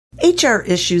HR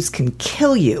issues can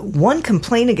kill you. One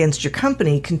complaint against your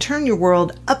company can turn your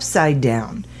world upside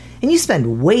down. And you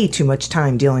spend way too much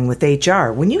time dealing with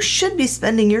HR when you should be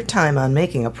spending your time on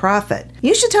making a profit.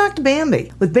 You should talk to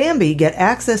Bambee. With Bambee, get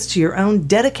access to your own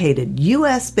dedicated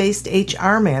U.S.-based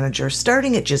HR manager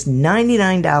starting at just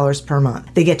 $99 per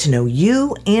month. They get to know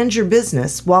you and your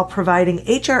business while providing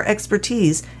HR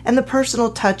expertise and the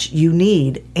personal touch you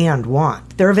need and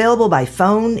want. They're available by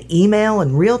phone, email,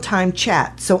 and real-time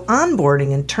chat, so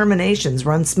onboarding and terminations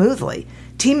run smoothly.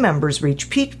 Team members reach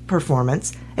peak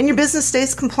performance, and your business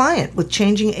stays compliant with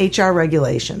changing HR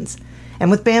regulations.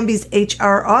 And with Bambee's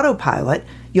HR Autopilot,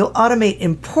 you'll automate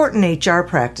important HR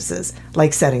practices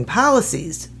like setting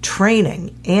policies,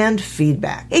 training, and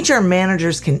feedback. HR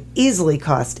managers can easily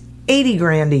cost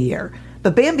 $80,000 a year,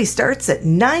 but Bambee starts at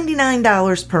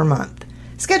 $99 per month.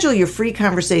 Schedule your free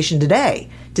conversation today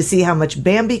to see how much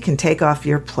Bambee can take off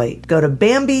your plate. Go to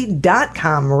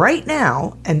Bambee.com right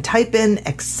now and type in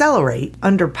Accelerate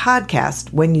under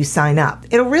podcast when you sign up.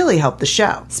 It'll really help the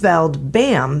show. Spelled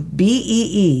BAM,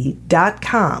 BEE.com.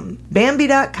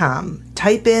 Bambee.com.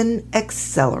 Type in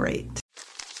Accelerate.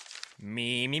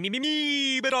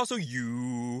 Me, but also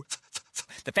you.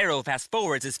 The Pharaoh fast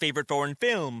forwards his favorite foreign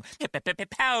film,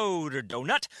 Powder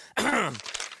Donut.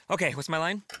 Okay, what's my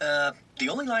line? The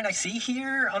only line I see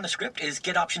here on the script is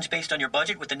get options based on your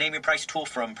budget with the Name Your Price tool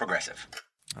from Progressive.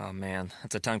 Oh man,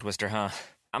 that's a tongue twister, huh?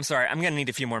 I'm sorry, I'm gonna need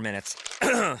a few more minutes.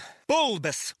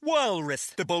 Bulbous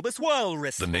Walrus, the Bulbous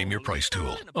Walrus. The Name Your Price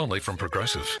tool, only from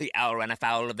Progressive. The owl ran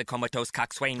afoul of the comatose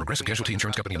coxswain. Progressive Casualty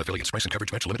Insurance Company and affiliates. Price and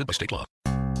coverage match limited by state law.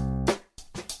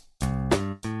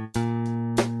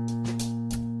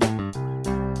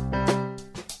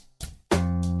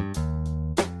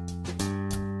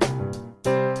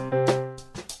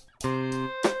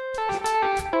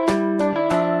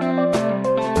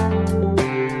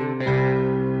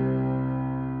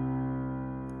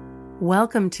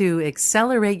 Welcome to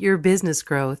Accelerate Your Business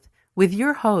Growth with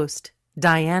your host,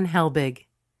 Diane Helbig.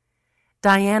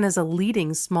 Diane is a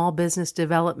leading small business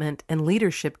development and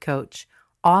leadership coach,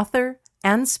 author,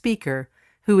 and speaker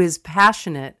who is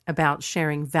passionate about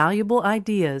sharing valuable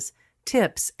ideas,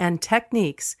 tips, and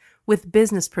techniques with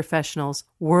business professionals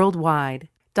worldwide.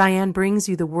 Diane brings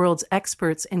you the world's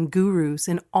experts and gurus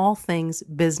in all things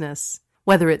business.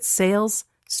 Whether it's sales,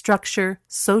 structure,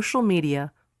 social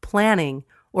media, planning,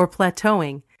 or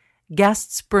plateauing,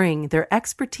 guests bring their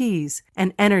expertise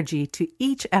and energy to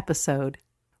each episode.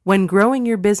 When growing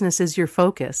your business is your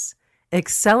focus,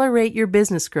 Accelerate Your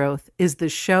Business Growth is the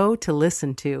show to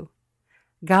listen to.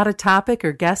 Got a topic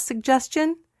or guest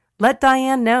suggestion? Let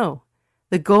Diane know.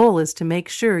 The goal is to make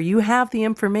sure you have the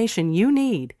information you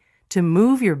need to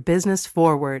move your business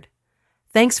forward.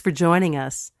 Thanks for joining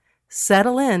us.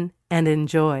 Settle in and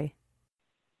enjoy.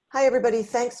 Hi, everybody.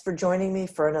 Thanks for joining me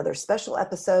for another special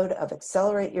episode of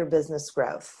Accelerate Your Business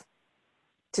Growth.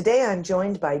 Today, I'm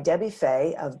joined by Debbie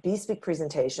Fay of BeSpeak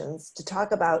Presentations to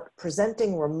talk about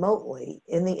presenting remotely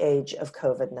in the age of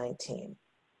COVID-19.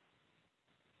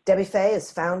 Debbie Fay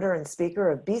is founder and speaker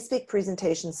of BeSpeak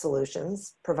Presentation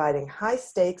Solutions, providing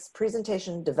high-stakes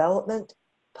presentation development,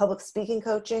 public speaking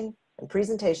coaching, and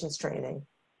presentations training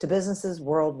to businesses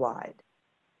worldwide.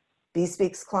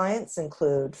 BeSpeak's clients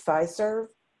include Fiserv,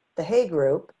 the Hay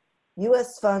Group,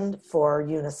 U.S. Fund for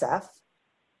UNICEF,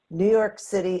 New York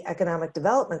City Economic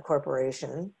Development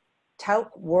Corporation,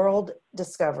 Tauk World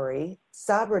Discovery,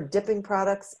 Sabra Dipping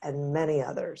Products, and many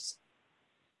others.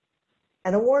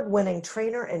 An award-winning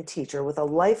trainer and teacher with a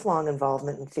lifelong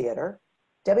involvement in theater,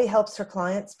 Debbie helps her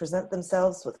clients present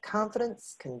themselves with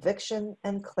confidence, conviction,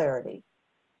 and clarity,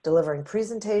 delivering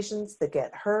presentations that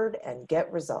get heard and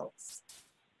get results.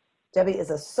 Debbie is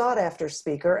a sought-after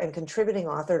speaker and contributing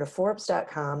author to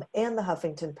Forbes.com and the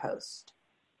Huffington Post.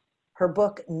 Her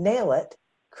book, Nail It,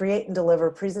 Create and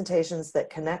Deliver Presentations That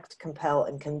Connect, Compel,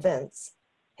 and Convince,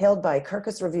 hailed by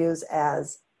Kirkus Reviews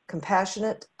as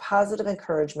compassionate, positive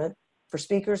encouragement for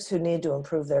speakers who need to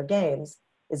improve their games,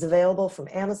 is available from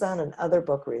Amazon and other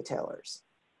book retailers.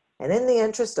 And in the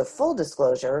interest of full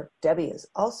disclosure, Debbie is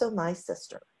also my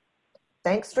sister.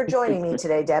 Thanks for joining me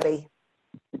today, Debbie.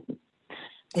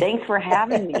 Thanks for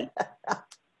having me.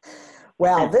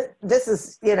 Well, this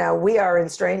is, we are in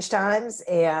strange times,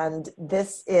 and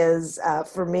this is,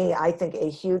 for me, I think, a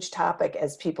huge topic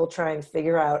as people try and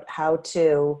figure out how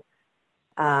to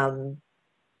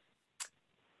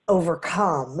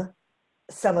overcome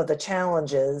some of the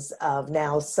challenges of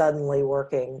now suddenly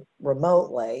working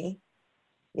remotely.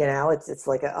 It's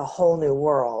like a whole new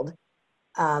world.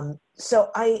 So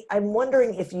I'm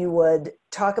wondering if you would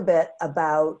talk a bit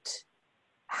about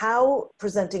how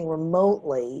presenting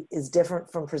remotely is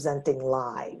different from presenting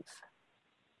live.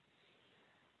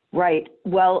 Right.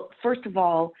 Well, first of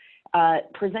all,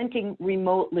 presenting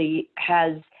remotely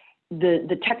has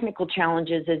the technical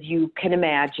challenges, as you can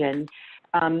imagine.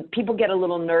 People get a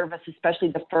little nervous, especially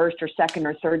the first or second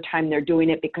or third time they're doing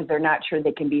it, because they're not sure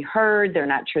they can be heard, they're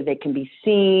not sure they can be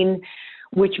seen,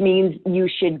 which means you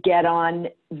should get on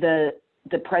the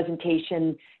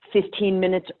presentation 15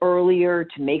 minutes earlier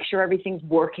to make sure everything's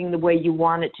working the way you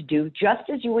want it to do, just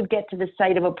as you would get to the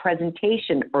site of a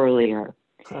presentation earlier.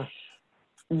 Huh.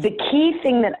 The key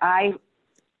thing that I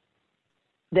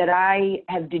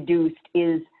have deduced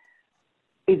is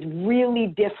really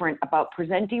different about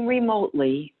presenting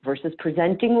remotely versus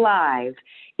presenting live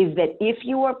is that if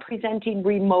you are presenting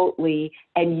remotely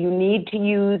and you need to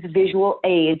use visual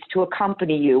aids to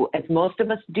accompany you, as most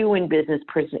of us do in business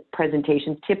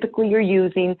presentations, typically you're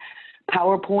using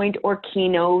PowerPoint or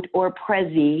Keynote or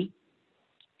Prezi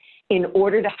in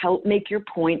order to help make your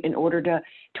point, in order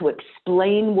to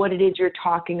explain what it is you're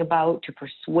talking about, to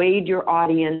persuade your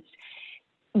audience.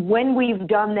 When we've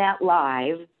done that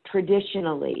live,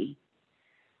 traditionally,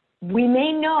 we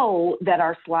may know that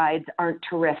our slides aren't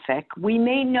terrific. We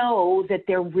may know that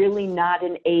they're really not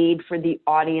an aid for the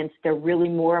audience. They're really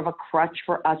more of a crutch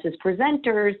for us as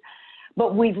presenters,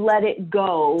 but we've let it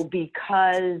go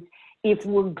because if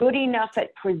we're good enough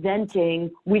at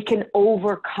presenting, we can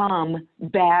overcome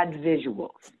bad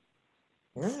visuals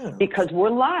because we're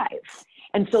live.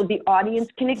 And so the audience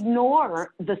can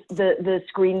ignore the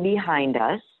screen behind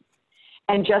us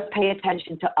and just pay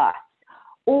attention to us.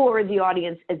 Or the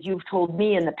audience, as you've told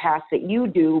me in the past that you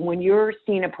do, when you're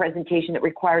seeing a presentation that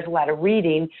requires a lot of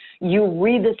reading, you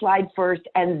read the slide first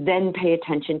and then pay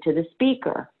attention to the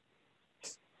speaker.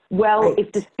 Well, Right.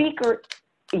 if the speaker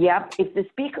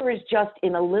is just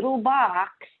in a little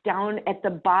box down at the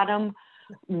bottom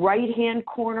right-hand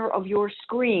corner of your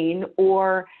screen,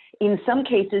 or in some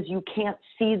cases you can't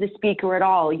see the speaker at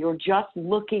all, you're just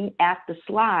looking at the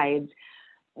slides,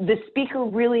 the speaker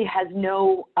really has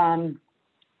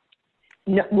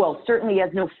certainly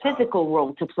has no physical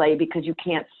role to play because you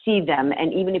can't see them.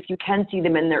 And even if you can see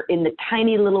them and they're in the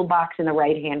tiny little box in the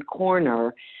right-hand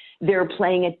corner, they're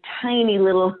playing a tiny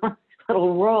little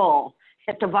role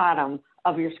at the bottom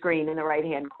of your screen in the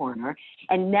right-hand corner.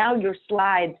 And now your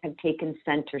slides have taken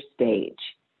center stage.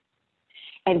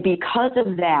 And because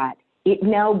of that, it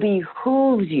now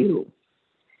behooves you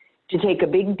to take a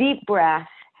big deep breath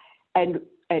and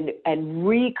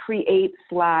recreate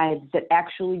slides that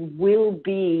actually will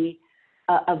be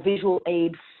a visual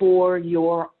aid for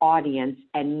your audience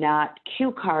and not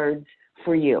cue cards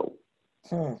for you.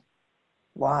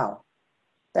 Wow.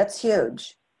 That's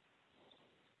huge.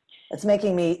 It's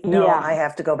making me know I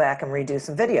have to go back and redo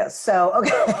some videos. So,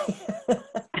 okay.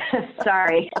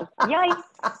 Sorry. Yikes.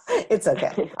 It's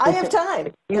okay. I have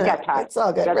time. You got time. It's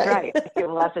all good. That's right. You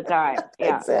have lots of time.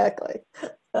 Yeah. Exactly.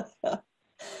 That's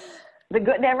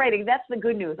the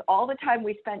good news. All the time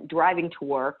we spent driving to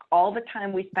work, all the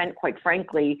time we spent, quite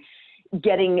frankly,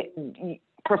 getting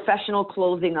professional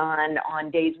clothing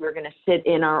on days we're going to sit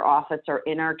in our office or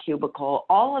in our cubicle,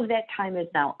 all of that time is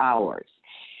now ours.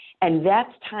 And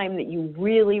that's time that you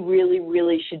really, really,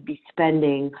 really should be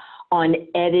spending on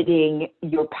editing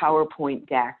your PowerPoint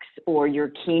decks or your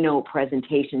Keynote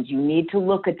presentations. You need to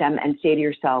look at them and say to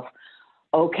yourself,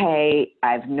 okay,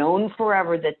 I've known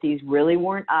forever that these really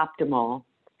weren't optimal,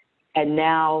 and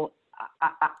now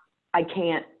I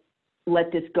can't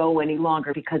let this go any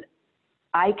longer, because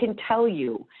I can tell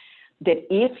you that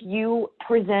if you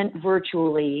present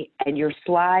virtually and your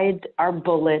slides are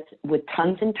bullets with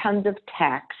tons and tons of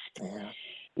text,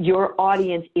 your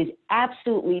audience is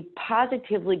absolutely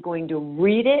positively going to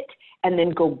read it and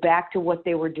then go back to what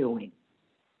they were doing.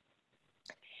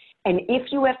 And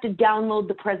if you have to download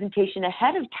the presentation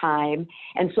ahead of time,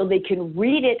 and so they can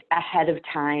read it ahead of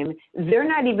time, they're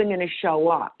not even going to show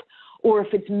up. Or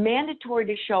if it's mandatory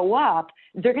to show up,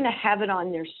 they're going to have it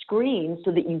on their screen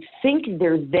so that you think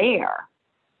they're there,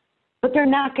 but they're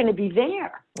not going to be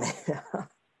there.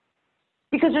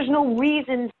 Because there's no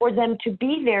reason for them to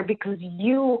be there, because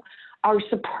you are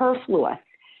superfluous.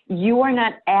 You are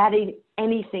not adding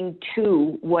anything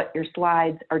to what your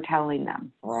slides are telling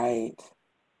them. Right.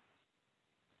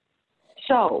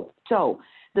 So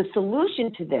the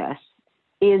solution to this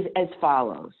is as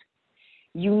follows.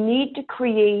 You need to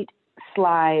create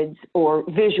slides or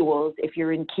visuals if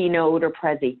you're in Keynote or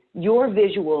Prezi. Your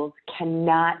visuals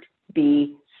cannot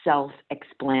be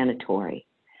self-explanatory.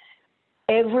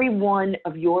 Every one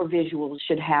of your visuals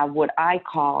should have what I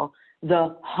call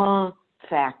the huh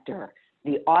factor.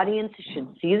 The audience should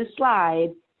see the slide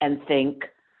and think,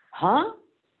 huh?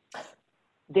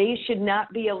 They should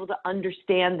not be able to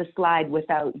understand the slide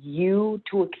without you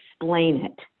to explain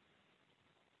it.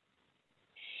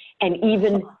 And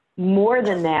even more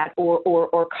than that,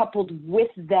 or coupled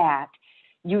with that,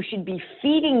 you should be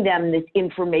feeding them this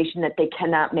information that they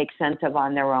cannot make sense of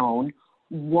on their own,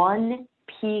 one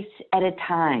piece at a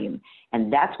time.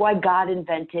 And that's why God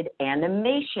invented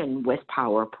animation with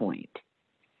PowerPoint,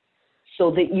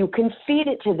 so that you can feed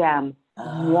it to them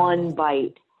one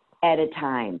bite at a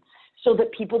time, so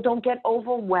that people don't get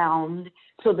overwhelmed,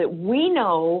 so that we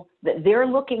know that they're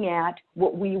looking at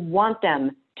what we want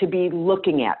them to be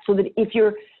looking at. So that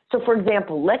so for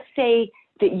example, let's say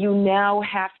that you now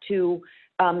have to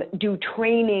do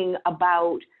training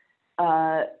about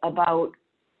a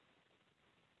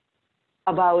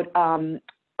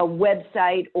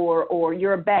website, or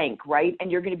you're a bank, right?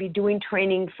 And you're going to be doing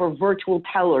training for virtual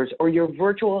tellers or your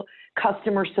virtual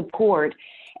customer support.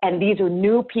 And these are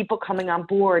new people coming on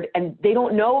board and they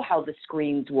don't know how the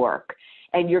screens work.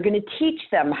 And you're going to teach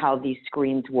them how these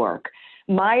screens work.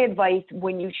 My advice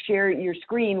when you share your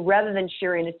screen, rather than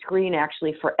sharing a screen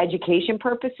actually for education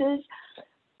purposes,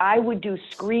 I would do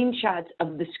screenshots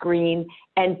of the screen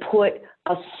and put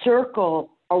a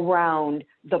circle around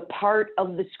the part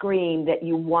of the screen that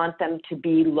you want them to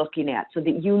be looking at, so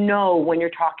that you know when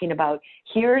you're talking about,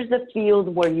 here's the field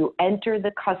where you enter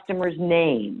the customer's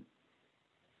name.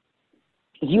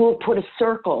 You will put a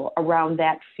circle around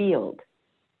that field.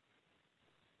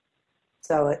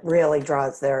 So it really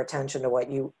draws their attention to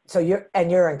what you're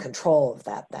in control of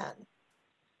that then.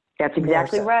 That's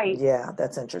exactly right. Yeah,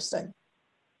 that's interesting.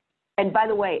 And by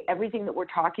the way, everything that we're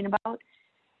talking about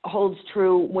holds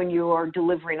true when you are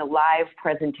delivering a live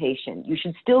presentation. You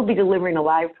should still be delivering a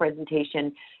live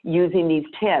presentation using these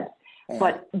tips. Yeah.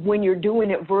 But when you're doing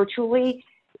it virtually,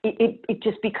 it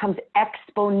just becomes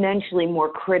exponentially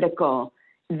more critical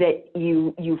that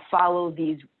you follow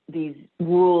these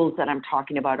rules that I'm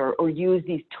talking about, or use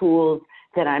these tools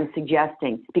that I'm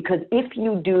suggesting. Because if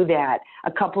you do that,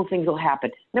 a couple things will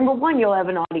happen. Number one, you'll have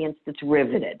an audience that's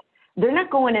riveted. They're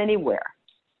not going anywhere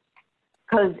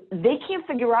because they can't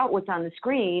figure out what's on the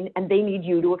screen and they need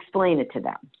you to explain it to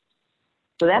them.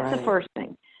 So that's the first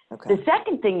thing. Okay. The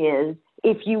second thing is,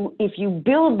 if you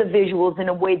build the visuals in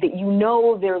a way that you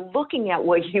know they're looking at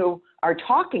what you are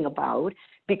talking about,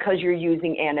 because you're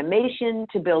using animation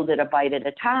to build it a bite at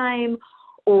a time,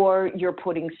 or you're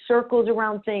putting circles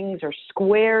around things or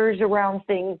squares around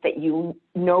things that you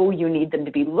know you need them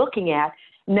to be looking at,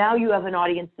 now you have an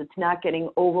audience that's not getting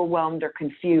overwhelmed or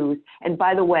confused. And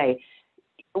by the way,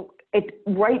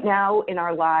 right now in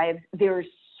our lives, there's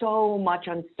so much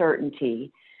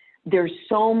uncertainty. There's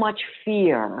so much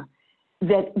fear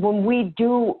that when we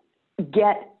do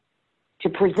get to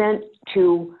present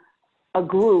to a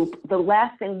group, the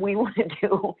last thing we want to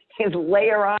do is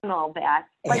layer on all that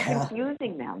by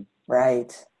confusing them.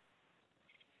 Right.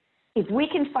 If we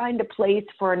can find a place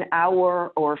for an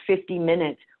hour or 50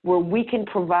 minutes where we can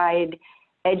provide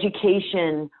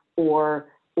education or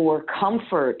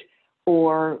comfort,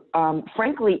 or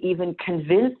frankly, even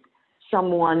convince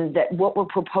someone that what we're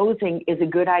proposing is a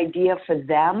good idea for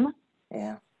them,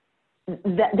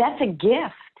 that's a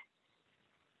gift.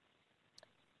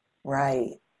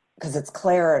 Right. Because it's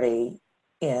clarity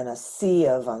in a sea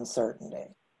of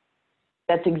uncertainty.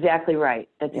 That's exactly right.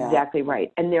 That's exactly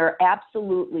right. And there are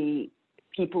absolutely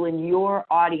people in your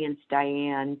audience,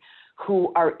 Diane,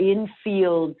 who are in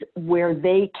fields where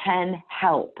they can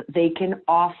help. They can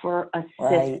offer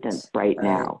assistance right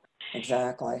now.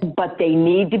 Exactly. But they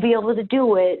need to be able to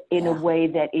do it in a way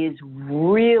that is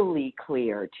really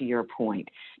clear, to your point,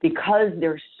 because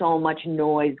there's so much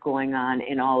noise going on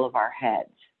in all of our heads.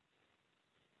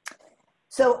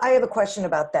 So I have a question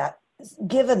about that.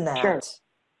 Given that,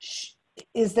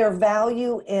 is there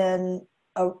value in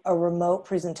a remote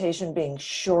presentation being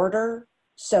shorter?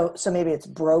 So maybe it's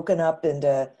broken up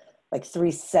into like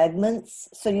 3 segments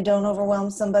so you don't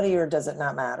overwhelm somebody, or does it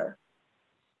not matter?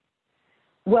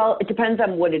 Well, it depends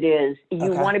on what it is.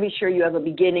 You want to be sure you have a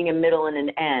beginning, a middle, and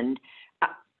an end.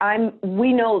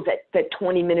 We know that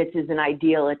 20 minutes is an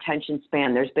ideal attention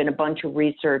span. There's been a bunch of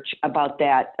research about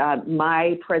that.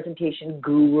 My presentation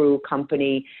guru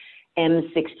company,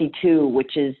 M62,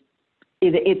 which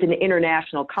it's an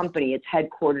international company. It's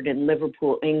headquartered in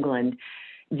Liverpool, England.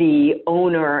 The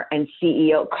owner and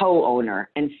CEO,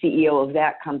 co-owner and CEO of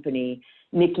that company,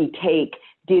 Nikki Take,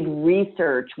 did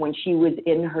research when she was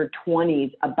in her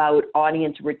 20s about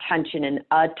audience retention and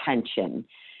attention.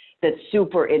 That's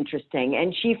super interesting.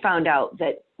 And she found out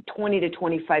that 20 to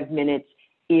 25 minutes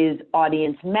is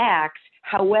audience max.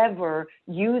 However,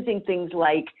 using things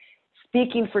like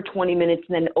speaking for 20 minutes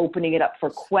and then opening it up for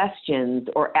questions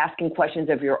or asking questions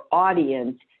of your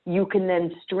audience, you can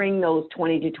then string those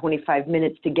 20 to 25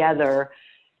 minutes together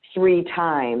 3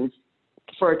 times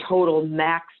for a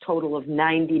max total of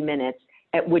 90 minutes,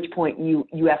 at which point you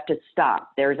have to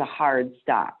stop. There's a hard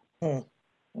stop.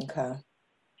 Okay.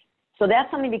 So that's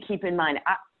something to keep in mind.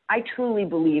 I truly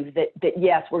believe that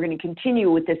yes, we're going to continue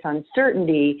with this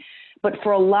uncertainty, but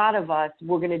for a lot of us,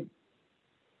 we're going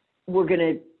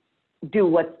to do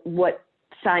what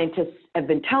scientists have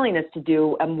been telling us to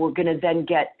do, and we're going to then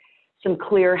get some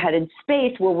clear-headed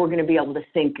space where we're going to be able to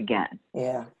think again.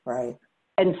 Yeah, right.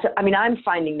 And so, I mean, I'm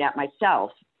finding that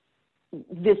myself.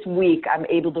 This week, I'm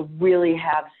able to really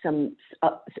have some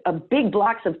big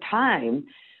blocks of time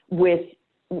with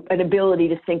an ability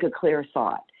to think a clear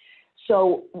thought.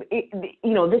 So,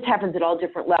 this happens at all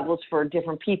different levels for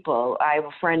different people. I have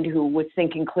a friend who was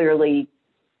thinking clearly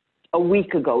a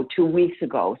week ago, 2 weeks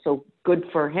ago, so good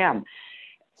for him.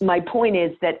 My point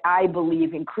is that I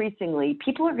believe increasingly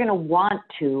people are going to want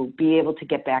to be able to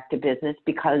get back to business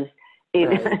because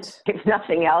if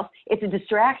nothing else, it's a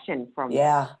distraction from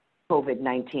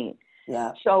COVID-19.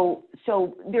 Yeah. So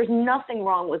there's nothing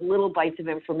wrong with little bites of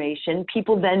information.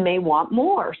 People then may want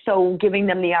more. So giving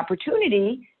them the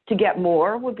opportunity to get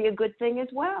more would be a good thing as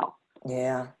well.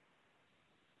 Yeah.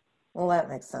 Well, that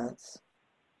makes sense.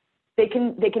 They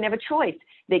can have a choice.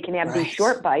 They can have these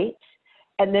short bites.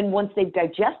 And then once they've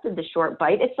digested the short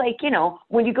bite, it's like,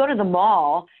 when you go to the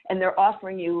mall and they're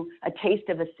offering you a taste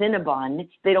of a Cinnabon,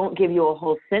 they don't give you a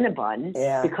whole Cinnabon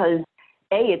because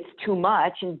A, it's too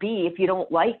much, and B, if you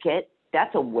don't like it,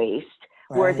 that's a waste.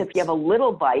 Right. Whereas if you have a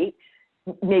little bite,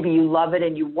 maybe you love it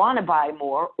and you want to buy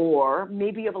more, or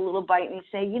maybe you have a little bite and you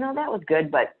say, that was good,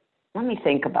 but let me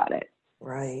think about it.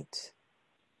 Right.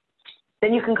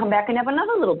 Then you can come back and have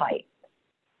another little bite.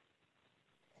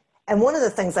 And one of the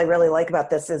things I really like about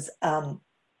this is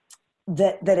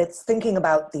that it's thinking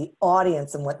about the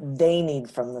audience and what they need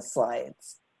from the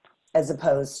slides, as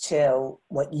opposed to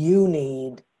what you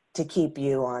need to keep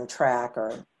you on track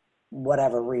or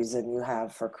whatever reason you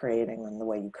have for creating them the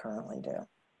way you currently do.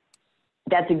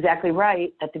 That's exactly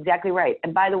right. That's exactly right.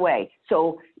 And by the way,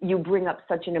 so you bring up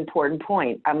such an important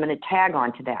point. I'm going to tag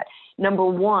on to that. Number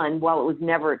one, while it was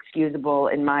never excusable,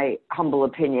 in my humble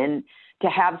opinion, to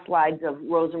have slides of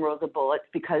rows and rows of bullets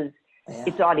because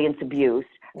it's audience abuse.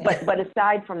 But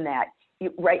aside from that,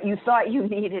 you thought you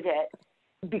needed it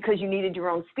because you needed your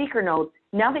own speaker notes.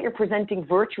 Now that you're presenting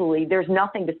virtually, there's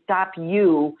nothing to stop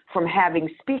you from having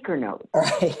speaker notes.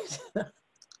 Right.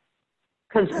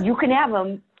 Because you can have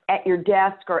them at your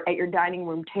desk or at your dining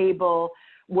room table,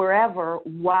 wherever,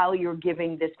 while you're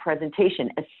giving this presentation,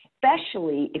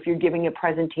 especially if you're giving a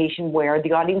presentation where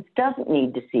the audience doesn't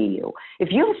need to see you. If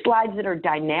you have slides that are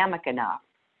dynamic enough,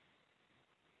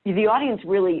 the audience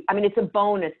really, it's a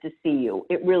bonus to see you.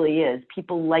 It really is.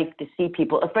 People like to see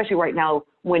people, especially right now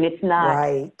when it's not,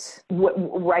 right,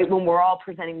 when we're all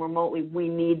presenting remotely, we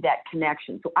need that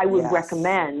connection. So I would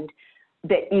recommend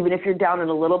that even if you're down in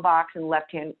a little box in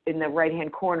the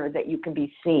right-hand corner, that you can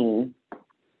be seen.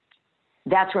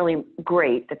 That's really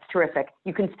great. That's terrific.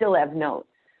 You can still have notes.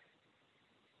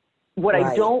 What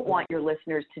I don't want your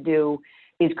listeners to do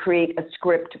is create a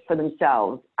script for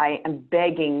themselves. I am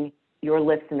begging your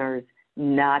listeners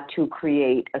not to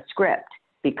create a script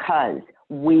because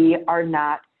we are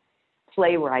not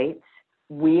playwrights.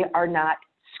 We are not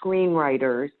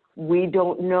screenwriters. We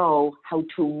don't know how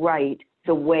to write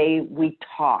the way we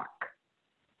talk.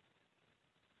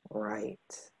 Right.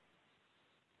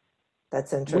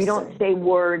 That's interesting. We don't say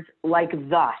words like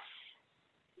thus,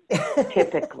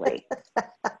 typically.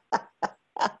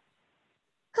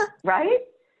 Right?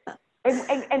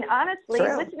 And honestly,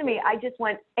 True. Listen to me, I just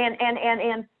went,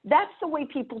 and that's the way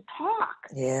people talk.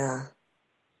 Yeah.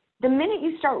 The minute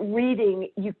you start reading,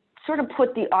 you sort of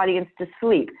put the audience to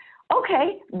sleep.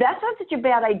 Okay, that's not such a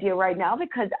bad idea right now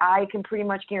because I can pretty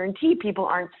much guarantee people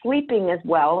aren't sleeping as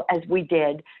well as we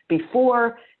did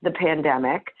before the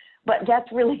pandemic, but that's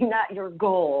really not your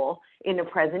goal in a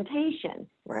presentation.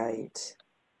 Right.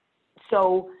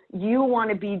 So you want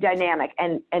to be dynamic,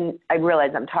 and I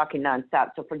realize I'm talking nonstop,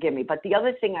 so forgive me, but the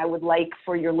other thing I would like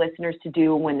for your listeners to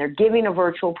do when they're giving a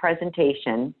virtual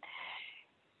presentation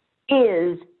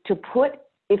is to put,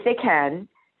 if they can,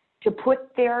 to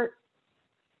put their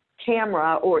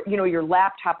camera or, your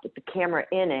laptop with the camera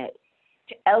in it,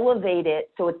 to elevate it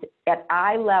so it's at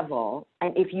eye level.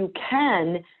 And if you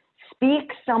can,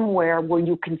 speak somewhere where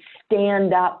you can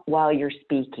stand up while you're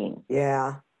speaking.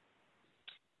 Yeah.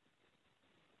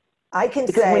 I can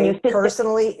say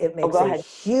personally, it makes a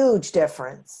huge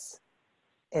difference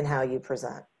in how you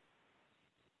present.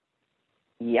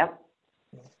 Yep.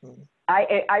 Mhm.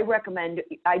 I recommend,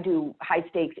 I do high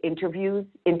stakes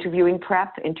interviewing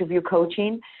prep, interview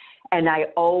coaching. And I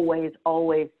always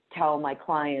tell my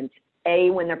clients, A,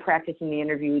 when they're practicing the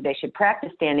interview, they should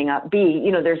practice standing up. B,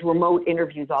 there's remote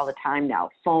interviews all the time now,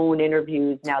 phone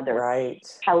interviews. Now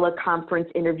there's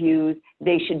teleconference interviews.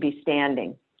 They should be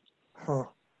standing. Huh.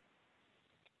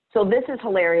 So this is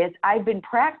hilarious. I've been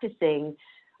practicing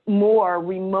more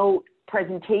remote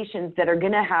presentations that are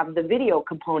going to have the video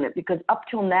component, because up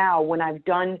till now, when I've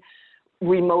done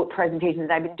remote presentations,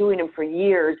 I've been doing them for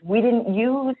years, we didn't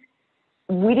use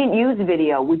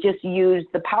video. We just used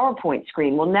the PowerPoint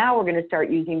screen. Well, now we're going to start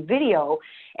using video.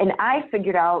 And I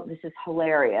figured out, this is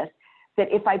hilarious,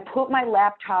 that if I put my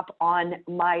laptop on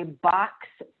my box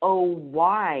of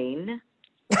wine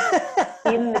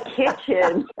in the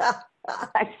kitchen,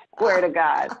 I swear to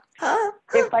God,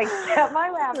 if I set my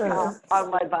laptop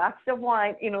on my box of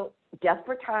wine,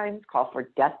 desperate times call for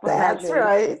desperate measures. That's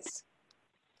right.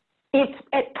 It's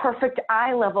at perfect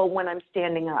eye level when I'm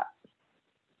standing up.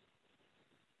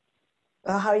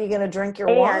 Well, how are you going to drink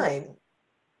your wine?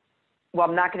 Well,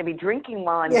 I'm not going to be drinking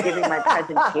while I'm giving my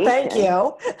presentation. Thank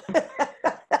you.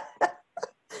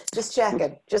 Just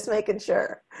checking, just making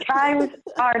sure. Times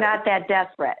are not that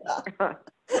desperate.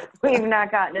 We've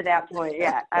not gotten to that point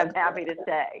yet, I'm happy to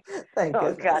say. Thank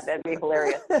goodness. Oh, God, that'd be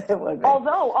hilarious. It would be.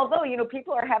 Although,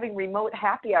 people are having remote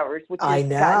happy hours, which I is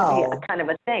know. gotten to be a kind of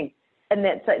a thing. And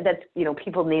that's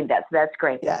people need that, so that's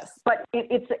great. Yes. But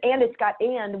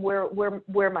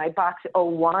where my box of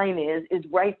wine is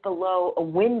right below a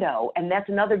window, and that's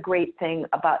another great thing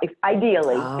about, if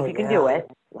you can do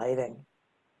it. Lighting.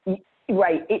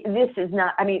 Right. This is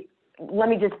not, let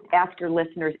me just ask your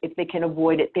listeners if they can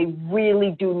avoid it. They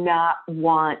really do not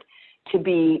want to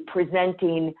be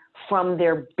presenting from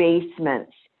their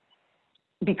basements,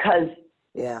 because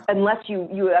unless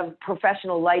you have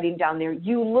professional lighting down there,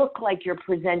 you look like you're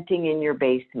presenting in your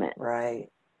basement. Right.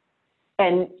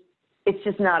 And it's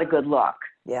just not a good look.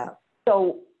 Yeah.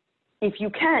 So if you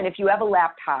have a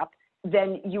laptop,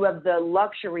 then you have the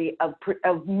luxury of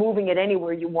moving it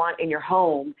anywhere you want in your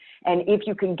home. And if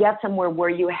you can get somewhere where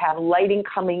you have lighting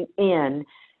coming in,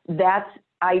 that's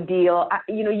ideal.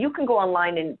 You can go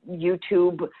online and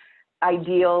YouTube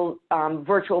ideal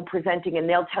virtual presenting, and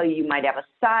they'll tell you might have a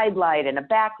side light and a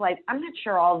back light. I'm not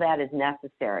sure all that is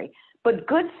necessary, but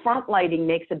good front lighting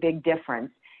makes a big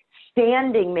difference.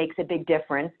 Standing makes a big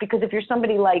difference, because if you're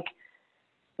somebody like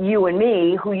you and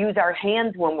me who use our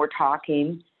hands when we're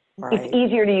talking, it's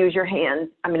easier to use your hands.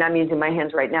 I'm using my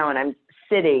hands right now and I'm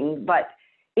sitting, but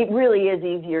it really is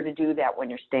easier to do that when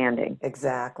you're standing.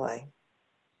 Exactly.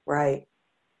 Right.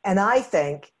 And I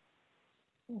think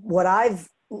what I've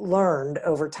learned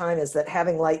over time is that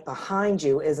having light behind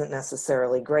you isn't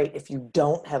necessarily great if you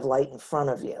don't have light in front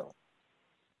of you.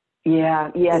 Yeah.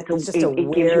 It gives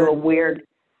you a weird.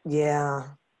 Yeah.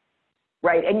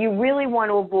 Right. And you really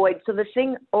want to avoid. So the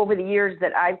thing over the years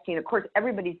that I've seen, of course,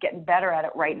 everybody's getting better at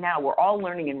it right now. We're all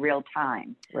learning in real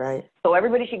time. Right. So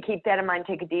everybody should keep that in mind,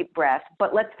 take a deep breath.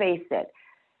 But let's face it,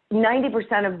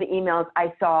 90% of the emails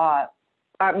I saw,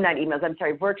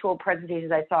 virtual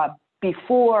presentations I saw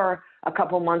before a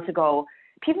couple months ago,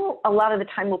 people a lot of the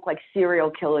time look like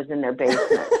serial killers in their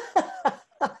basement.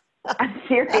 I'm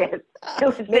serious.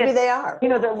 Maybe they are.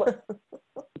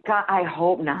 God, I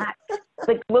hope not.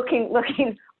 Like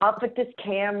looking up at this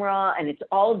camera, and it's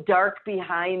all dark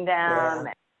behind them.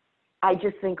 Yeah. I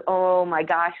just think, oh my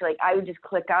gosh, like I would just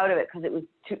click out of it because it was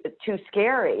too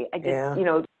scary. I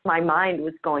just, my mind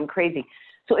was going crazy.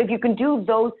 So if you can do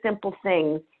those simple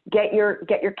things, get your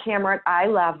camera at eye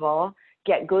level,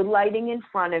 get good lighting in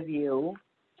front of you,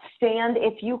 stand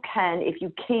if you can. If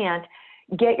you can't,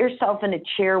 get yourself in a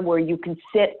chair where you can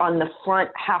sit on the front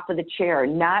half of the chair,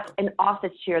 not an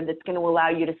office chair that's going to allow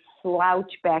you to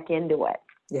slouch back into it.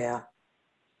 Yeah.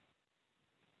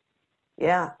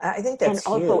 Yeah, I think that's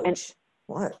huge.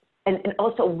 What? And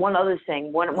also one other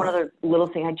thing, one other little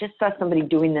thing. I just saw somebody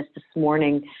doing this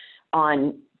morning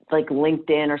on like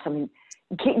LinkedIn or something.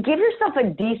 Give yourself a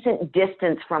decent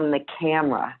distance from the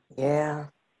camera. Yeah.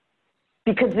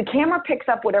 Because the camera picks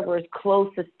up whatever is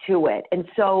closest to it. And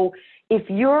so if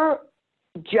you're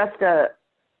just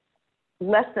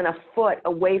less than a foot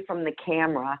away from the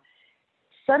camera,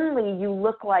 suddenly you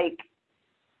look like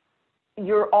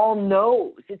you're all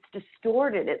nose. It's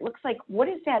distorted. It looks like, what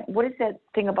is that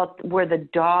thing about where the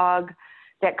dog,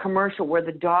 that commercial where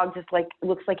the dog just like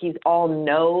looks like he's all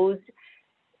nose?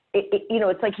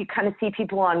 It's like you kind of see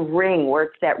people on Ring where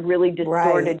it's that really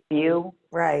distorted view.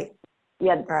 Right.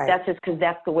 Yeah, right. That's just because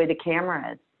that's the way the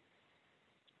camera is.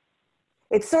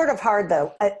 It's sort of hard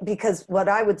though, because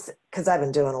because I've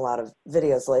been doing a lot of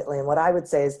videos lately, and what I would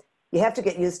say is you have to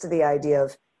get used to the idea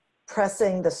of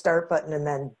pressing the start button and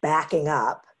then backing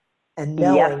up and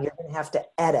knowing you're going to have to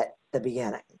edit the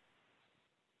beginning.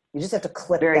 You just have to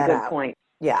clip that out. Very good point.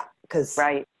 Yeah, because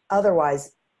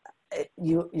otherwise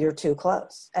you're too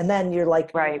close. And then you're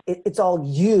like, it's all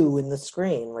you in the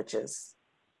screen, which is,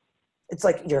 it's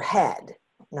like your head,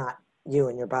 not you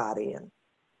and your body, and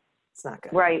it's not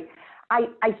good. Right.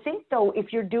 I think though,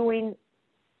 if you're doing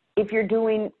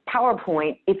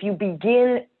PowerPoint, if you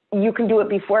begin, you can do it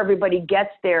before everybody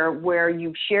gets there, where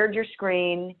you've shared your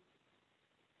screen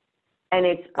and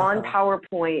it's on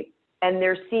PowerPoint and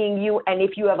they're seeing you. And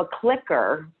if you have a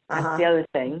clicker, that's the other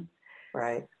thing.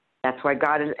 Right. That's why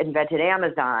God invented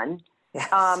Amazon. Yes.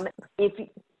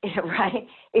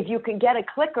 If you can get a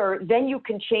clicker, then you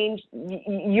can change.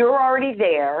 You're already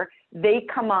there. They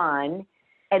come on,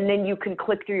 and then you can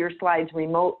click through your slides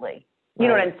remotely. You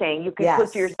know what I'm saying? You can click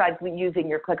through your slides using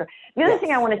your clicker. The other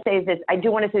thing I want to say is this. I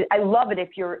do want to say I love it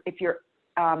if you're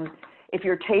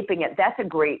taping it.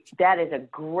 That is a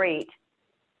great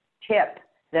tip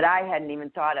that I hadn't even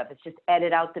thought of. It's just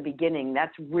edit out the beginning.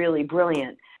 That's really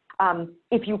brilliant.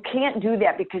 If you can't do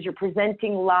that because you're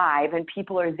presenting live and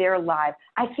people are there live,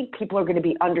 I think people are going to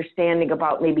be understanding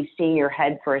about maybe seeing your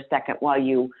head for a second while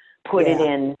you put it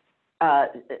in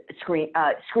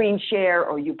screen share,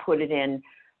 or you put it in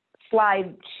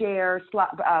slide share.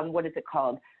 What is it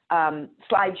called?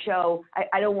 Slideshow.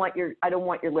 I don't want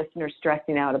your listeners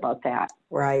stressing out about that.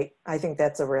 Right. I think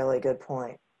that's a really good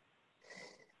point.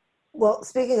 Well,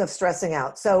 speaking of stressing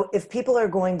out, so if people are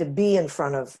going to be in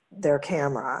front of their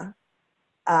camera,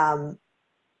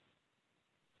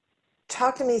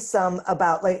 talk to me some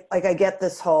about, like I get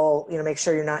this whole, make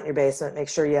sure you're not in your basement, make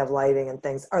sure you have lighting and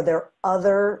things. Are there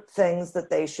other things that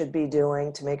they should be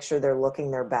doing to make sure they're looking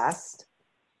their best?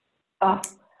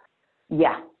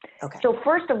 Yeah. Okay. So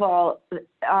first of all,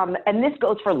 and this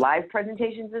goes for live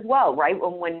presentations as well, right?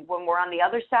 When we're on the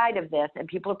other side of this and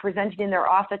people are presenting in their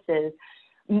offices,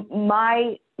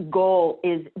 my goal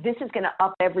is this is going to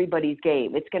up everybody's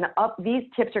game. These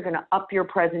tips are going to up your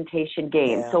presentation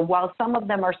game. Yeah. So while some of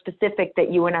them are specific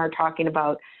that you and I are talking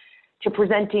about to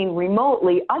presenting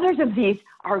remotely, others of these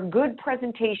are good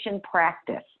presentation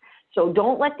practice. So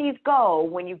don't let these go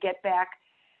when you get back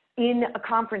in a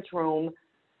conference room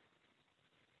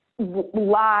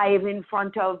live in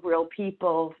front of real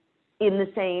people in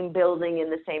the same building, in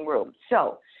the same room.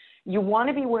 So you want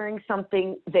to be wearing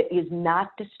something that is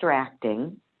not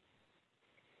distracting.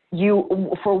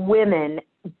 For women,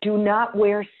 do not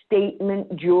wear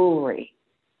statement jewelry.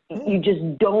 You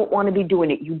just don't want to be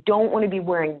doing it. You don't want to be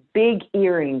wearing big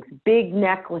earrings, big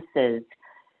necklaces.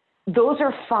 Those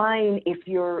are fine if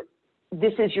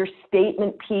this is your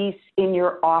statement piece in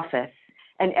your office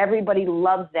and everybody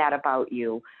loves that about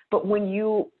you. But when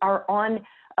you are on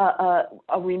a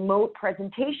remote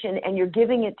presentation and you're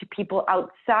giving it to people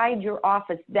outside your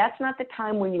office, that's not the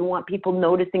time when you want people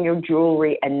noticing your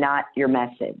jewelry and not your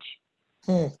message.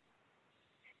 Yeah,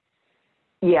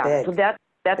 big. So that's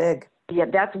big. Yeah,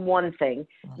 that's one thing.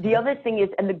 The other thing is,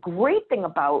 and the great thing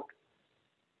about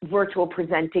virtual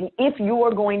presenting, if you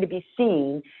are going to be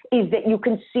seen, is that you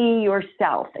can see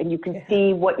yourself and you can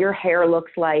see what your hair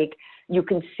looks like. You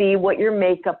can see what your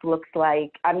makeup looks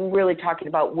like. I'm really talking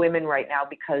about women right now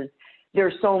because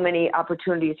there's so many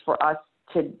opportunities for us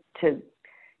to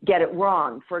get it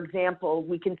wrong. For example,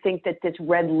 we can think that this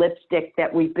red lipstick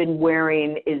that we've been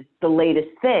wearing is the latest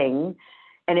thing,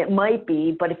 and it might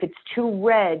be, but if it's too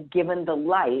red given the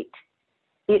light,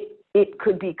 it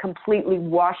could be completely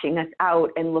washing us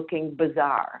out and looking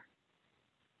bizarre.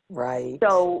 Right.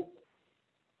 So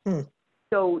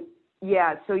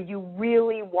you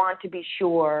really want to be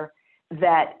sure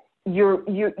that you're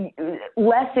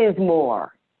less is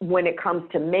more when it comes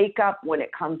to makeup, when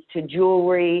it comes to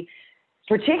jewelry,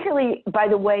 particularly, by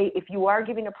the way, if you are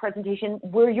giving a presentation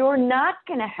where you're not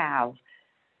going to have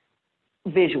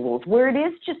visuals, where it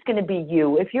is just going to be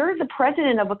you. If you're the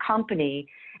president of a company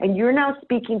and you're now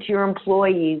speaking to your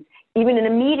employees, even in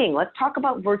a meeting, let's talk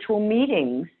about virtual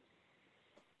meetings.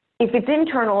 If it's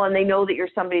internal and they know that you're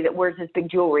somebody that wears this big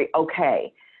jewelry,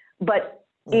 okay. But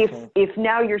if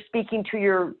now you're speaking to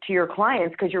your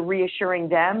clients because you're reassuring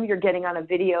them, you're getting on a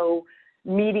video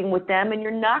meeting with them, and you're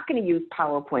not going to use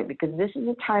PowerPoint because this is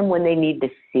a time when they need to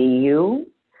see you.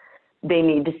 They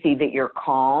need to see that you're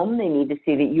calm. They need to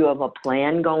see that you have a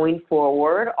plan going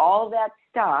forward. All that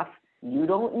stuff, you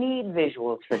don't need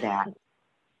visuals for that.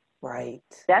 Right.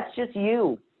 That's just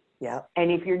you. Yeah.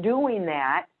 And if you're doing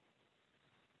that,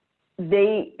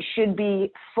 they should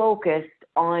be focused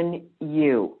on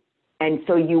you And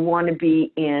so you want to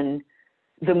be in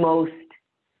the most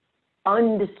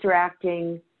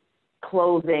undistracting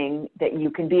clothing that you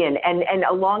can be in. And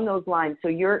along those lines, so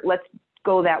let's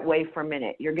go that way for a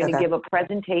minute. You're going to give a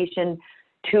presentation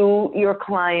to your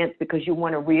clients because you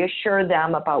want to reassure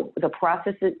them about the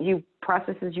processes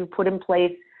you put in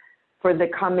place for the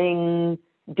coming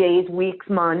days, weeks,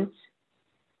 months.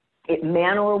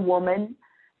 Man or woman,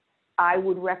 I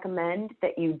would recommend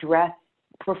that you dress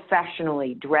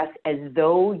professionally, dress as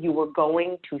though you were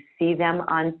going to see them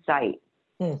on site.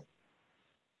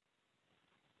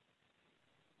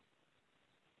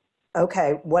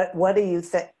 Okay, what do you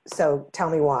think? So tell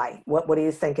me why. What do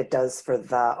you think it does for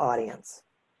the audience?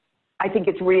 I think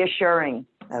it's reassuring.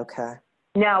 Okay.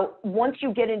 Now, once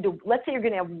you get into, let's say you're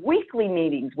going to have weekly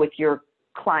meetings with your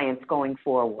clients going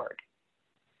forward.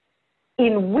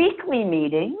 In weekly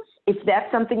meetings, if that's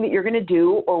something that you're going to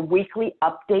do, or weekly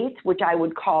updates, which I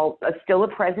would call still a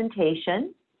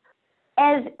presentation,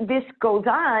 as this goes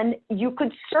on, you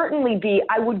could certainly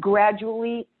I would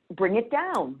gradually bring it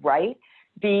down, right?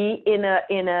 Be in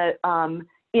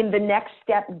the next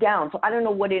step down. So I don't know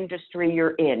what industry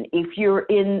you're in. If you're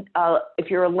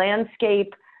a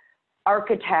landscape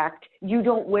architect, you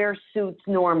don't wear suits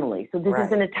normally. So this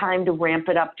isn't a time to ramp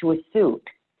it up to a suit.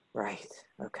 Right.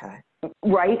 Okay.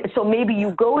 Right. So maybe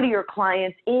you go to your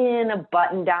clients in a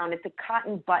button down. It's a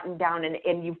cotton button down,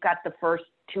 and you've got the first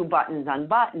 2 buttons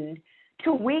unbuttoned.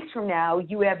 2 weeks from now,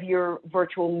 you have your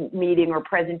virtual meeting or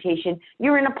presentation.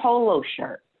 You're in a polo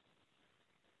shirt.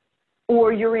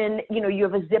 Or you're in, you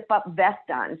have a zip-up vest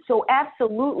on. So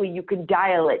absolutely, you can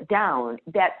dial it down.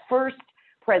 That first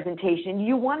presentation,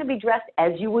 you want to be dressed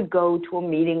as you would go to a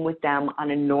meeting with them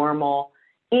on a normal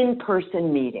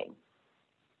in-person meeting.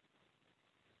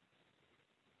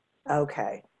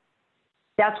 Okay.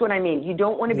 That's what I mean. You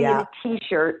don't want to be in a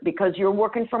T-shirt because you're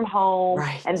working from home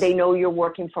and they know you're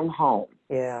working from home.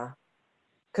 Yeah.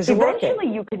 Because you're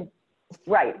working. You can,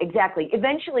 right, exactly.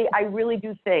 Eventually, I really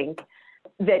do think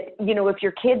that, if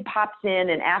your kid pops in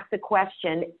and asks a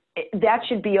question, that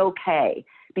should be okay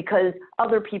because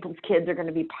other people's kids are going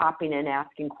to be popping in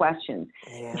asking questions.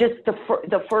 Yeah. Just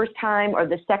the first time or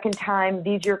the second time,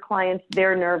 these are your clients,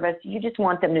 they're nervous. You just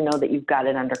want them to know that you've got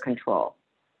it under control.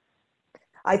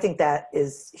 I think that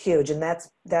is huge. And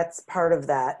that's part of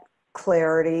that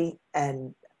clarity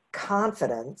and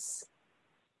confidence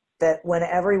that when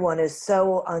everyone is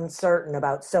so uncertain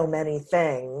about so many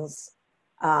things,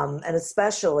 and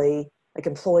especially like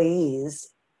employees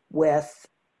with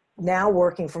now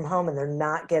working from home and they're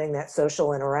not getting that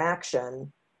social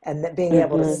interaction and that being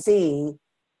able to see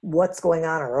what's going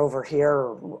on or over here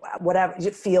or whatever, you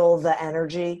feel the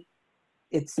energy.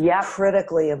 It's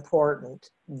critically important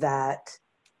that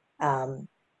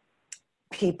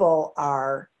people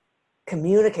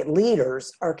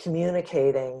leaders are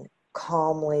communicating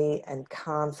calmly and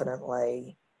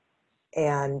confidently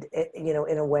and,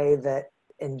 in a way that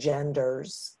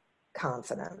engenders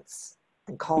confidence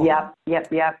and calm. Yep.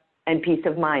 And peace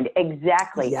of mind.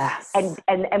 Exactly. Yes.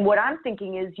 And what I'm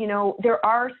thinking is, there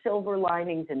are silver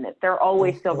linings in this. There are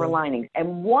always silver linings.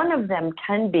 And one of them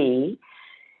can be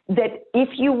that if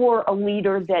you were a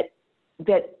leader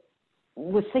that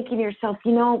was thinking to yourself,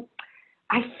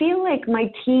 I feel like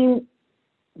my team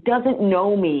doesn't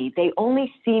know me. They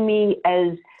only see me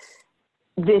as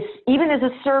this, even as a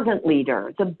servant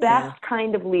leader, the best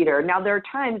kind of leader. Now, there are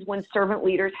times when servant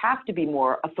leaders have to be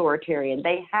more authoritarian.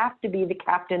 They have to be the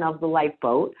captain of the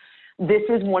lifeboat. This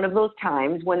is one of those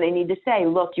times when they need to say,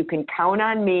 look, you can count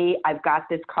on me. I've got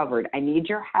this covered. I need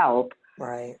your help,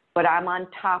 right? But I'm on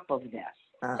top of this,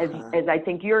 as I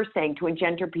think you're saying, to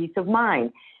engender peace of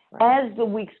mind. Right. As the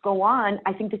weeks go on,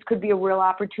 I think this could be a real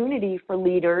opportunity for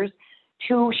leaders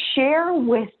to share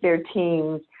with their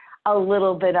teams a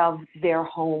little bit of their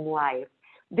home life.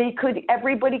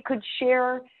 Everybody could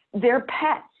share their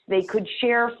pets. They could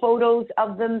share photos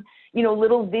of them,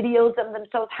 little videos of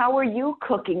themselves. How are you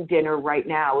cooking dinner right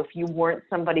now if you weren't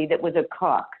somebody that was a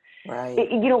cook? Right.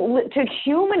 To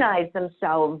humanize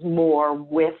themselves more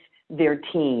with their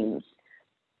teams.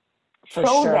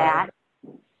 So that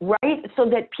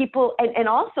people, and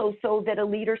also so that a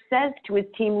leader says to his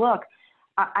team, look,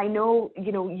 I know,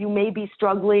 you may be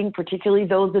struggling, particularly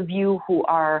those of you who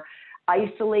are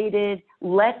isolated.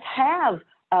 Let's have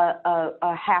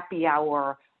a happy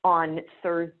hour on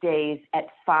Thursdays at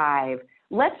 5.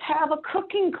 Let's have a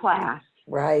cooking class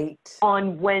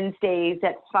on Wednesdays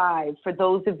at 5 for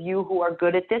those of you who are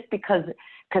good at this, because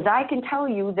I can tell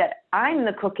you that I'm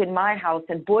the cook in my house,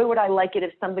 and boy, would I like it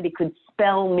if somebody could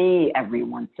spell me every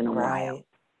once in a while.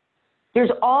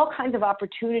 There's all kinds of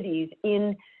opportunities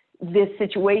in this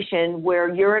situation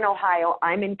where you're in Ohio,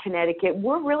 I'm in Connecticut,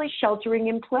 we're really sheltering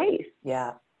in place.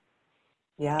 Yeah.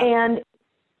 Yeah. And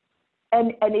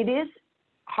it is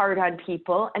hard on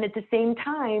people. And at the same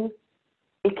time,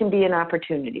 it can be an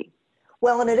opportunity.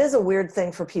 Well, and it is a weird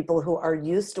thing for people who are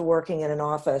used to working in an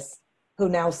office who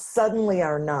now suddenly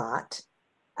are not.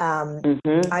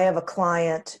 I have a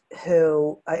client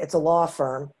who, it's a law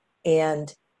firm,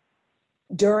 and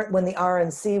when the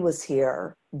RNC was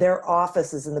here, their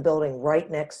office is in the building right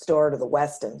next door to the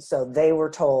Westin. So they were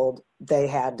told they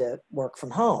had to work from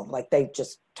home. Like they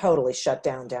just totally shut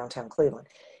down downtown Cleveland.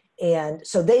 And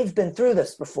so they've been through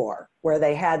this before where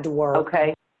they had to work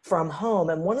from home.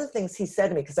 And one of the things he said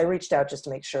to me, because I reached out just to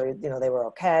make sure, you know, they were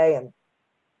okay.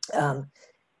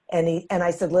 And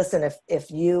I said, listen,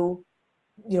 if you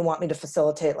want me to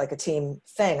facilitate like a team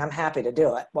thing, I'm happy to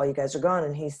do it while you guys are gone.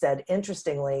 And he said,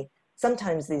 interestingly,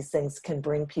 sometimes these things can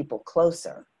bring people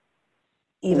closer,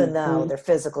 even though they're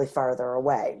physically farther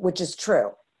away, which is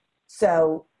true.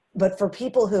 So, but for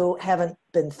people who haven't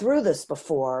been through this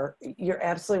before, you're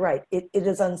absolutely right. It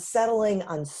is unsettling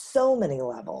on so many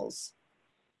levels,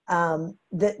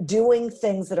 that doing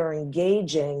things that are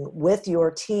engaging with your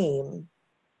team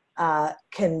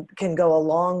can go a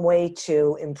long way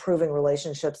to improving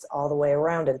relationships all the way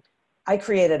around. And I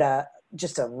created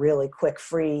just a really quick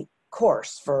free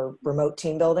course for remote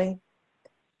team building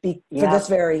for this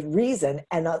very reason.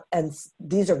 And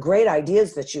these are great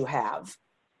ideas that you have.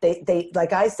 They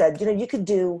like I said, you know, you could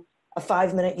do a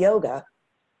 5-minute yoga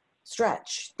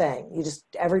stretch thing.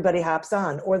 Everybody hops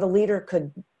on, or the leader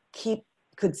could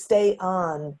stay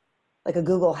on like a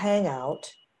Google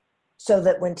Hangout, so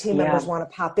that when team members want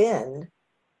to pop in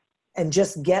and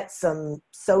just get some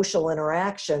social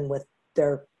interaction with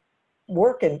their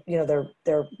work and, you know,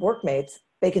 their workmates,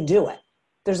 they can do it.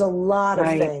 There's a lot of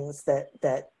things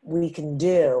that we can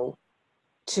do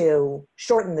to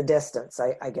shorten the distance,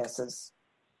 I guess is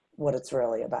what it's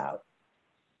really about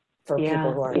for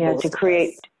people who aren't to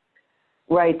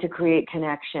create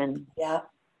connection. Yeah,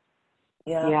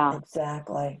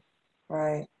 exactly.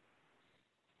 Right.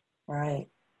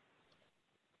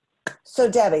 So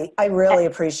Debbie, I really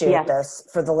appreciate this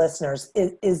for the listeners.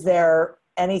 Is there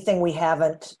anything we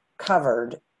haven't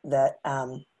covered that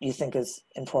you think is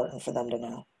important for them to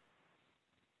know?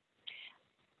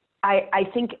 I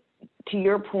think, to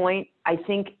your point, I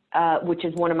think, which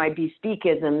is one of my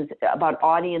bespeakisms about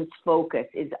audience focus,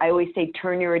 is I always say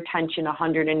turn your attention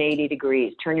 180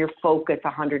 degrees, turn your focus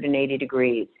 180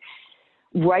 degrees.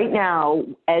 Right now,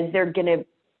 as they're going to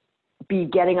be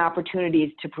getting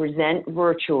opportunities to present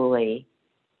virtually,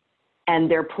 and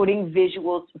they're putting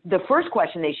visuals, the first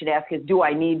question they should ask is, do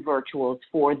I need virtuals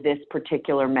for this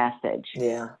particular message?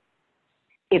 Yeah.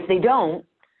 If they don't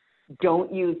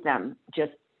use them.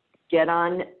 Just get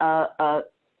on a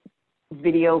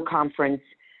video conference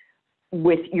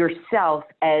with yourself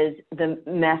as the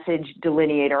message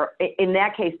delineator. In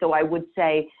that case, though, I would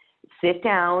say, sit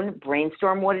down,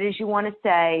 brainstorm what it is you want to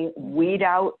say, weed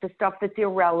out the stuff that's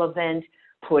irrelevant,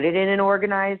 put it in an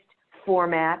organized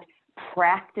format,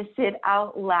 practice it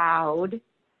out loud,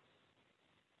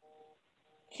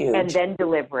 and then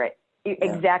deliver it. Yeah.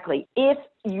 Exactly. If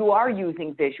you are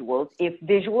using visuals, if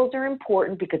visuals are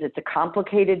important because it's a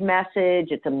complicated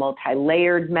message, it's a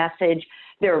multi-layered message,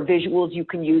 there are visuals you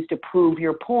can use to prove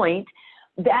your point,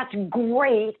 that's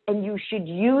great, and you should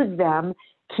use them,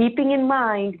 keeping in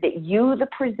mind that you, the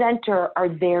presenter, are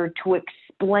there to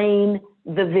explain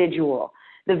the visual.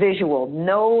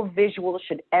 No visual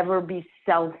should ever be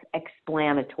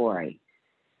self-explanatory.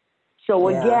 So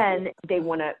again, they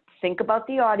want to think about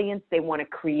the audience. They want to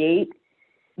create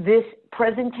this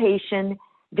presentation.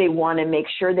 They want to make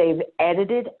sure they've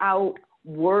edited out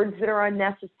words that are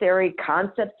unnecessary,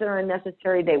 concepts that are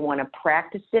unnecessary. They want to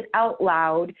practice it out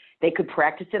loud. They could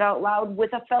practice it out loud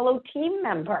with a fellow team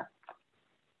member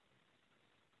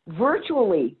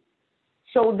virtually,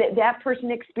 so that that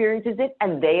person experiences it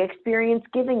and they experience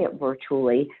giving it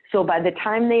virtually. So by the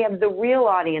time they have the real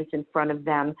audience in front of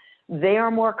them, they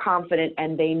are more confident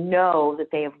and they know that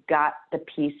they have got the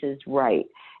pieces right.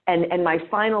 And my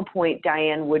final point,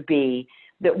 Diane, would be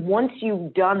that once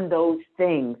you've done those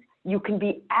things, you can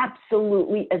be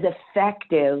absolutely as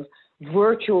effective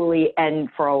virtually, and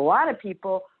for a lot of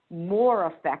people, more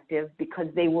effective, because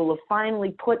they will have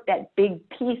finally put that big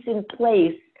piece in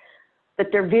place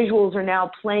that their visuals are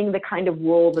now playing the kind of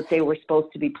role that they were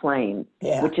supposed to be playing,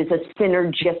 which is a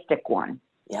synergistic one.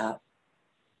 Yeah.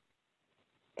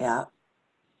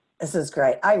 This is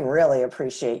great. I really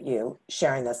appreciate you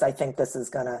sharing this. I think this is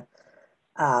going to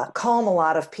calm a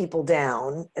lot of people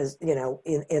down, as you know,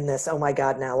 in this, oh my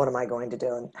God, now what am I going to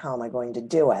do and how am I going to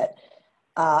do it?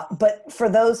 But for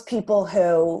those people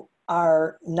who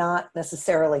are not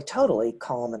necessarily totally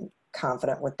calm and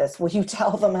confident with this, will you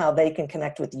tell them how they can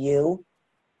connect with you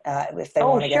if they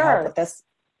want to get help with this?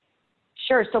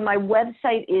 Sure. So my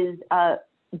website is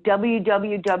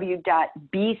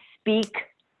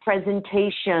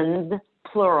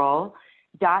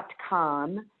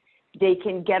www.bespeakpresentations.com. They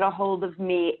can get a hold of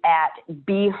me at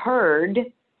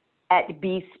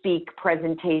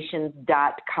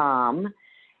bespeakpresentations.com.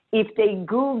 If they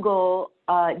Google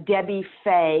Debbie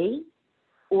Fay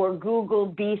or Google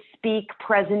Bespeak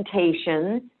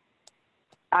Presentations,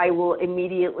 I will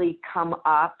immediately come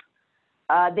up.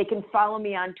 They can follow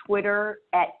me on Twitter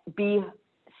at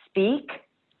Bespeak.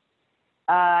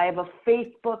 I have a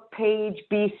Facebook page,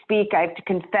 Bespeak. I have to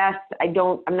confess, I'm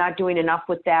not doing enough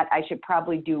with that. I should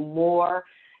probably do more.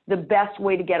 The best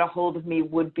way to get a hold of me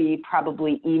would be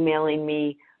probably emailing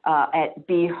me at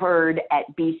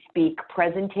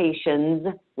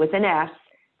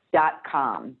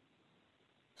beheard@bespeakpresentations.com.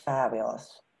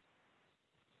 Fabulous.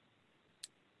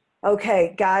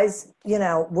 Okay, guys,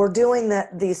 we're doing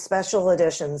these special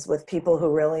editions with people who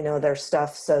really know their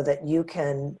stuff so that you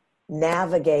can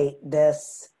navigate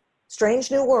this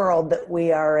strange new world that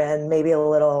we are in maybe a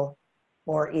little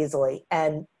more easily,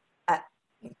 and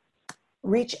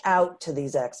reach out to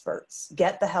these experts.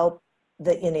 Get the help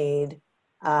that you need.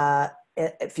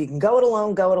 If you can go it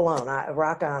alone, go it alone.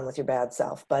 Rock on with your bad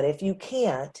self. But if you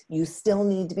can't, you still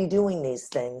need to be doing these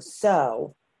things.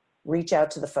 So reach out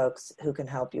to the folks who can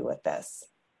help you with this.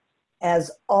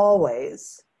 As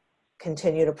always,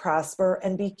 continue to prosper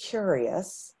and be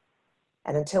curious.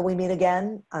 And until we meet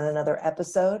again on another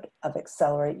episode of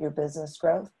Accelerate Your Business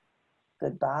Growth,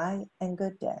 goodbye and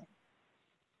good day.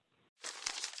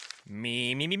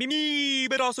 Me,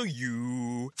 but also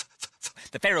you.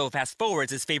 The Pharaoh fast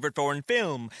forwards his favorite foreign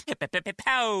film,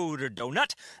 Powder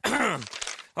Donut.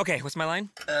 Okay, what's my line?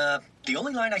 The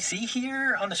only line I see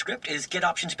here on the script is get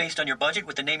options based on your budget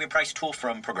with the Name Your Price tool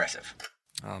from Progressive.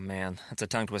 Oh man, that's a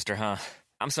tongue twister, huh?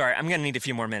 I'm sorry, I'm gonna need a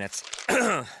few more minutes.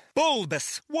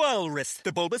 Bulbous Walrus,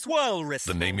 the Bulbous Walrus.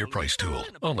 The Name Your Price tool,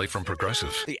 only from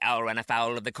Progressive. The owl ran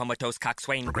afoul of the comatose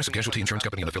coxswain. Progressive Casualty Insurance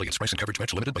Company and affiliates. Price and coverage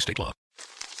match limited by state law.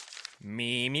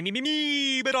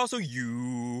 Me, but also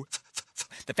you.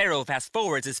 The Pharaoh fast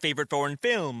forwards his favorite foreign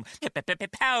film,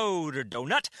 Powder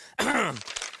Donut.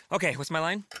 Okay, what's my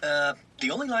line?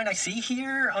 The only line I see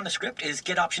here on the script is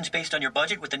get options based on your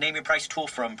budget with the Name Your Price tool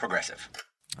from Progressive.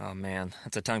 Oh man,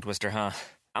 that's a tongue twister, huh?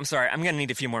 I'm sorry, I'm gonna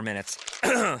need a few more minutes.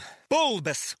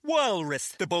 Bulbous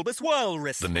Walrus, the Bulbous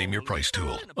Walrus. The Name Your Price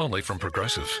tool, only from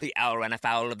Progressive. The owl ran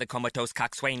afoul of the comatose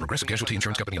coxswain. Progressive Casualty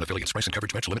Insurance Company and affiliates. Price and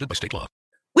coverage match limited by state law.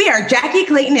 We are Jackie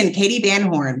Clayton and Katie Van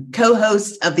Horn,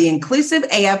 co-hosts of the Inclusive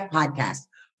AF podcast.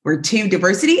 We're two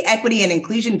diversity, equity, and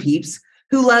inclusion peeps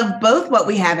who love both what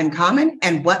we have in common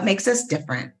and what makes us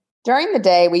different. During the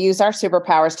day, we use our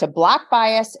superpowers to block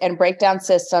bias and break down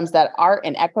systems that are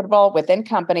inequitable within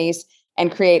companies and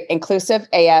create inclusive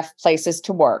AF places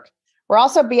to work. We're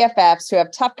also BFFs who have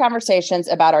tough conversations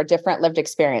about our different lived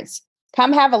experience.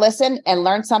 Come have a listen and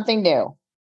learn something new.